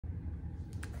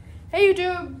Hey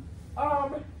YouTube,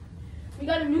 we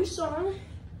got a new song,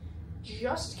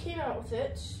 just came out with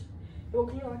it. Oh,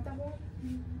 can you like that one?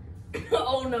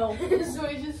 Oh no. So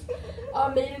we just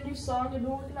made a new song and been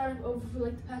working on it over for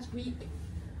like the past week.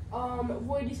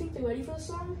 Rory, do you think they're ready for the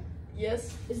song?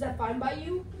 Yes. Is that Fine By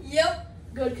You? Yep.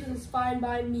 Good, because it's Fine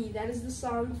By Me. That is the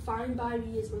song. Fine By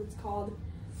Me is what it's called.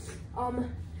 I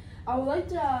would like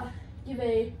to give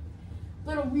a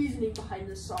little reasoning behind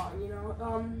this song, you know.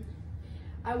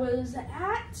 I was at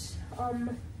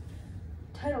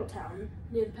Titletown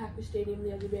near the Packers Stadium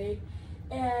the other day,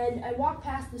 and I walked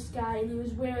past this guy, and he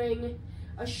was wearing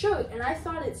a shirt, and I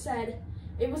thought it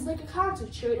was like a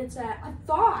concert shirt, and I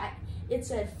thought it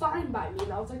said Fine By Me,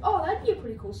 and I was like, oh, that'd be a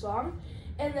pretty cool song.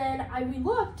 And then I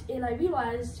re-looked, and I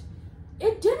realized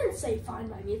it didn't say Fine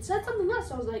By Me. It said something else.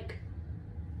 So I was like,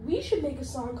 we should make a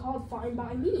song called Fine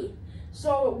By Me.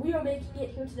 So we are making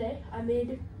it here today. I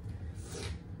made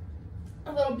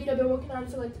a little beat I've been working on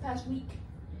for like the past week,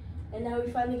 and now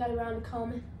we finally got around to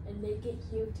come and make it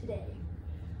here today.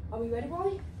 Are we ready,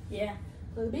 Rory? Yeah.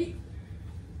 For the beat.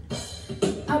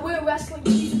 I wear wrestling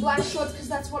tees and black shorts because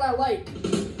that's what I like.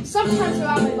 Sometimes I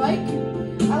ride my bike.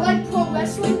 I like pro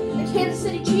wrestling, the Kansas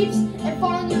City Chiefs, and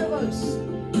falling in reverse.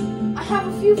 I have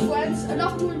a few friends,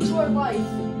 enough to enjoy life.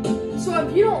 So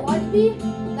if you don't like me,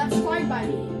 that's fine by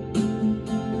me.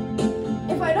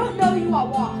 If I don't know you, I'll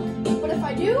walk. But if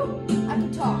I do, I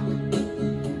can talk.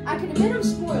 I can admit I'm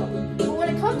spoiled, but when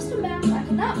it comes to math, I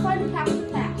cannot find a path to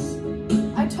pass.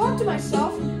 I talk to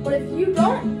myself, but if you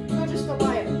don't, you're just a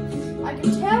liar. I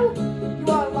can tell you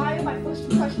are a liar by first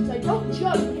impressions. I don't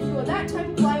judge, but if you are that type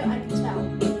of liar, I can tell.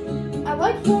 I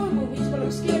like horror movies, but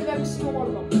I'm scared of every single one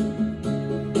of them.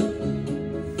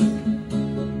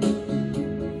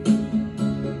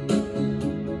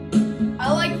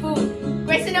 I like food.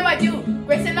 Greyson never do.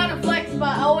 Greyson not a flex, but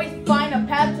I always find a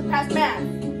path to pass math.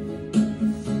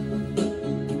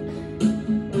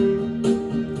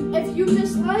 If you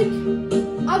dislike,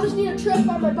 I'll just need a trip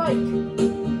on my bike.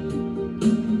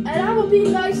 And I will be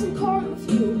nice and calm with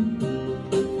you.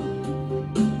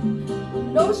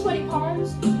 No sweaty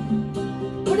palms.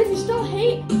 But if you still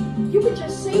hate, you can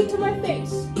just say it to my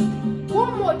face.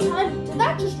 One more time, did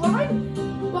that just rhyme?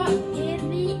 But in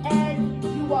the end,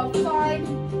 you are fine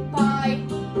by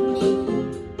me.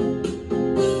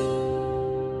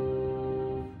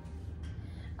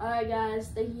 Alright guys,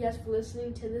 thank you guys for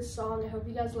listening to this song. I hope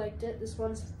you guys liked it. This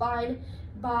one's Fine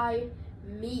By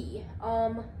Me.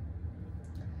 I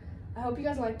hope you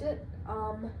guys liked it.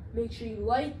 Make sure you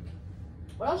like.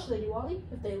 What else should they do, Wally?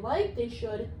 If they like, they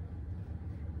should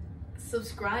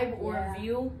Subscribe or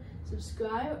view.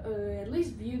 Subscribe or at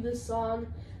least view this song.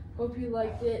 Hope you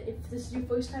liked it. If this is your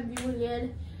first time viewing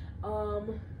in,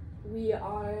 we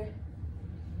are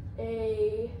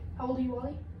how old are you,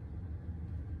 Wally?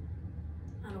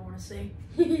 I don't want to say.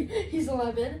 He's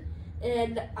 11,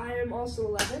 and I am also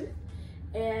 11,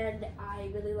 and I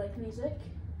really like music,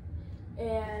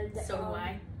 and So do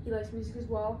I. He likes music as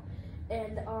well,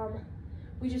 and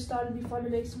we just thought it'd be fun to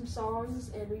make some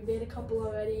songs, and we made a couple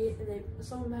already, and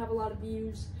some of them have a lot of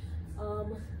views,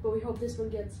 but we hope this one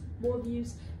gets more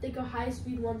views. I think our highest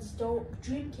viewed ones don't.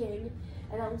 Dream King,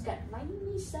 and that one's got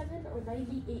 97 or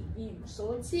 98 views.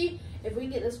 So let's see if we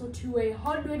can get this one to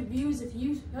 100 views if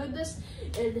you heard this,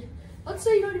 and let's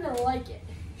say you don't even like it.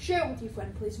 Share it with your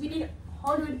friend, please. We need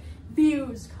 100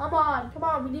 views. Come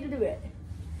on, we need to do it.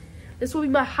 This will be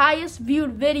my highest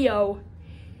viewed video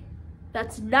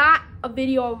that's not a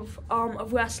video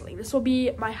of wrestling. This will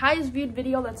be my highest viewed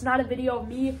video that's not a video of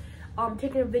me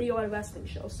taking a video at a wrestling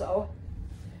show. So,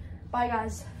 bye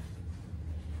guys.